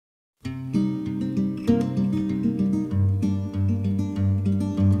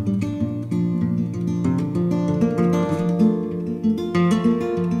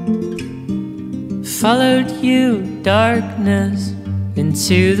followed you, darkness,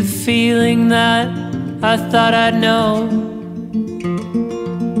 into the feeling that I thought I'd know.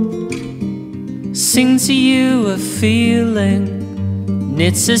 Sing to you a feeling, and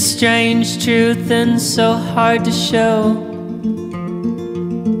it's a strange truth and so hard to show.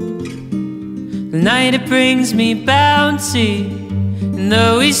 The night it brings me bounty, and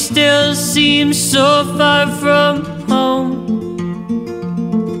though we still seem so far from home,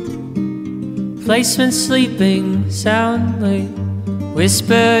 placement sleeping soundly,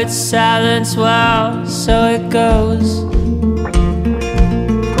 whispered silence, wow, so it goes.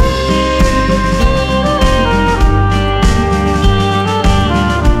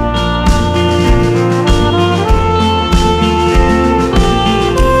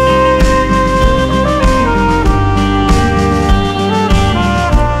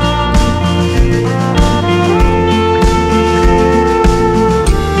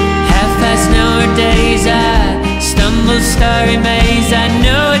 Starry maze, I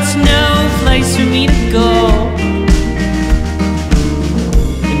know it's no place for me to go.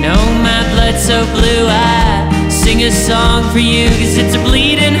 You know my blood's so blue, I sing a song for you, 'cause it's a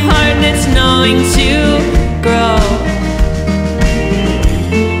bleeding heart and it's knowing to grow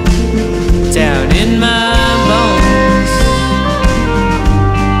down in my bones.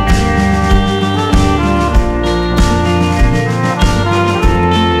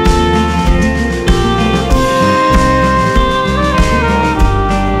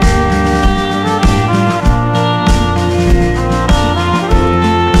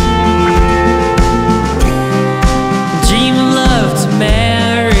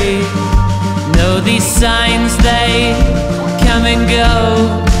 These signs, they come and go.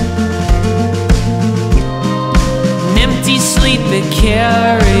 An empty sleep it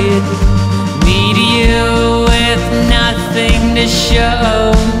carried me to you with nothing to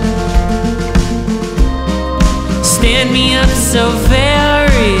show. Stand me up so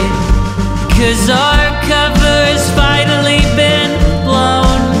varied, 'cause our cover's finally been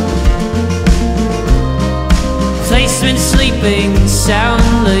blown. Placement sleeping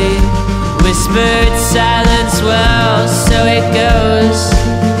soundly, whispered silence, well, so it goes.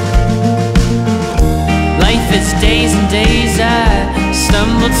 Life is days and days, I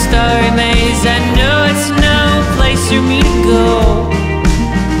stumbled starry maze, I know it's no place for me to go.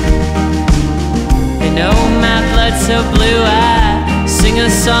 I know my blood's so blue, I sing a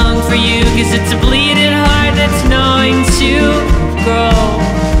song for you, 'cause it's a bleeding heart that's knowing to grow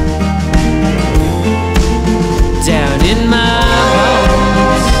down in my bones.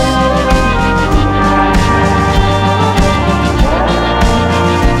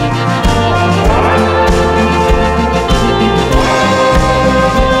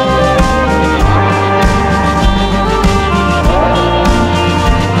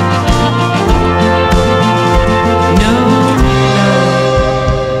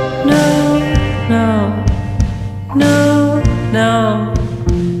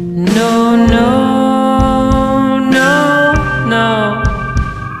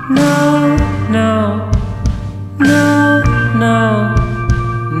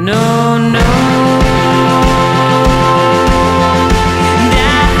 No.